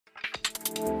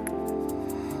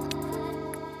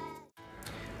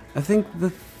I think the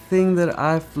thing that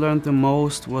I've learned the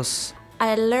most was...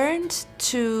 I learned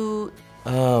to...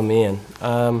 Oh man.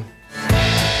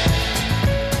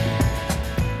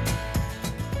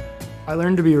 I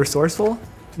learned to be resourceful.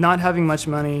 Not having much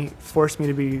money forced me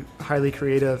to be highly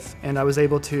creative, and I was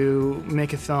able to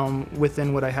make a film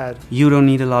within what I had. You don't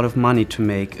need a lot of money to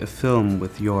make a film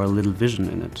with your little vision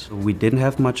in it. We didn't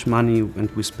have much money, and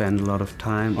we spent a lot of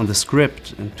time on the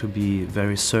script and to be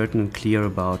very certain and clear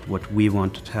about what we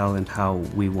want to tell and how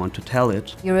we want to tell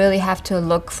it. You really have to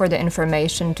look for the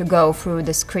information to go through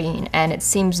the screen, and it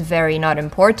seems very not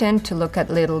important to look at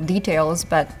little details,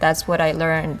 but that's what I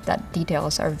learned, that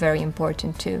details are very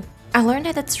important too. I learned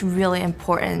that it's really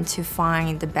important to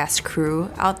find the best crew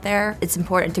out there. It's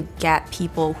important to get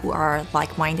people who are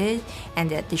like-minded and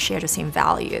that they share the same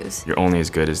values. You're only as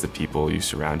good as the people you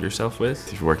surround yourself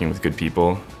with. If you're working with good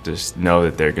people, just know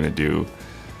that they're going to do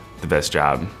the best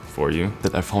job for you.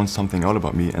 That I found something out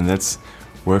about me, and that's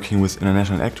working with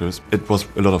international actors. It was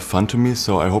a lot of fun to me,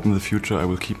 so I hope in the future I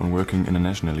will keep on working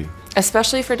internationally.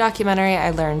 Especially for documentary,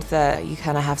 I learned that you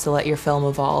kind of have to let your film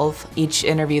evolve. Each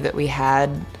interview that we had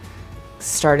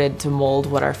started to mold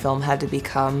what our film had to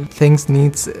become. Things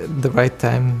needs the right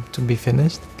time to be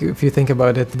finished. If you think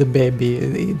about it, the baby,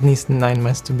 it needs 9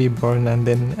 months to be born, and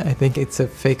then I think it's a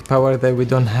fake power that we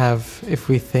don't have if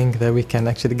we think that we can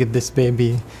actually get this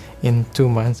baby in 2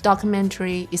 months.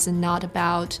 Documentary is not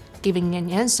about giving an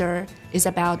answer, it's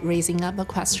about raising up a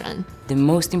question. The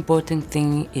most important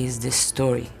thing is the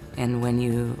story, and when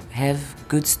you have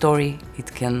good story,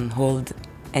 it can hold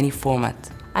any format.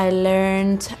 I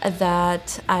learned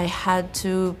that I had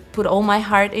to put all my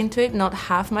heart into it, not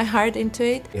half my heart into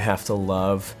it. You have to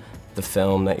love the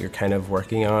film that you're kind of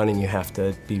working on, and you have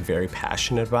to be very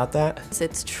passionate about that.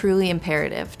 It's truly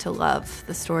imperative to love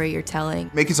the story you're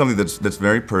telling. Making something that's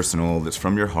very personal, that's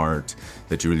from your heart,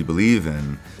 that you really believe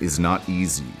in, is not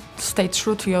easy. Stay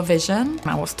true to your vision.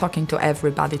 I was talking to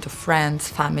everybody, to friends,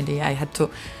 family. I had to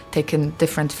take in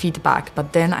different feedback,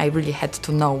 but then I really had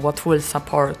to know what will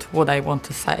support what I want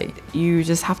to say. You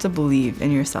just have to believe in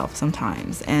yourself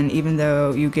sometimes, and even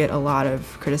though you get a lot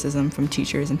of criticism from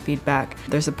teachers and feedback,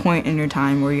 there's a point in your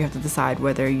time where you have to decide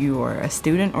whether you are a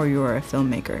student or you are a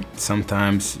filmmaker.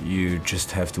 Sometimes you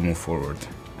just have to move forward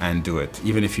and do it.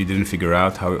 Even if you didn't figure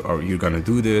out how you're gonna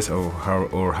do this or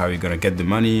how you're gonna get the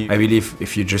money. I believe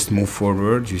if you just move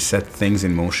forward, you set things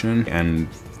in motion, and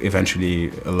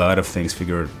eventually a lot of things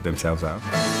figure themselves out.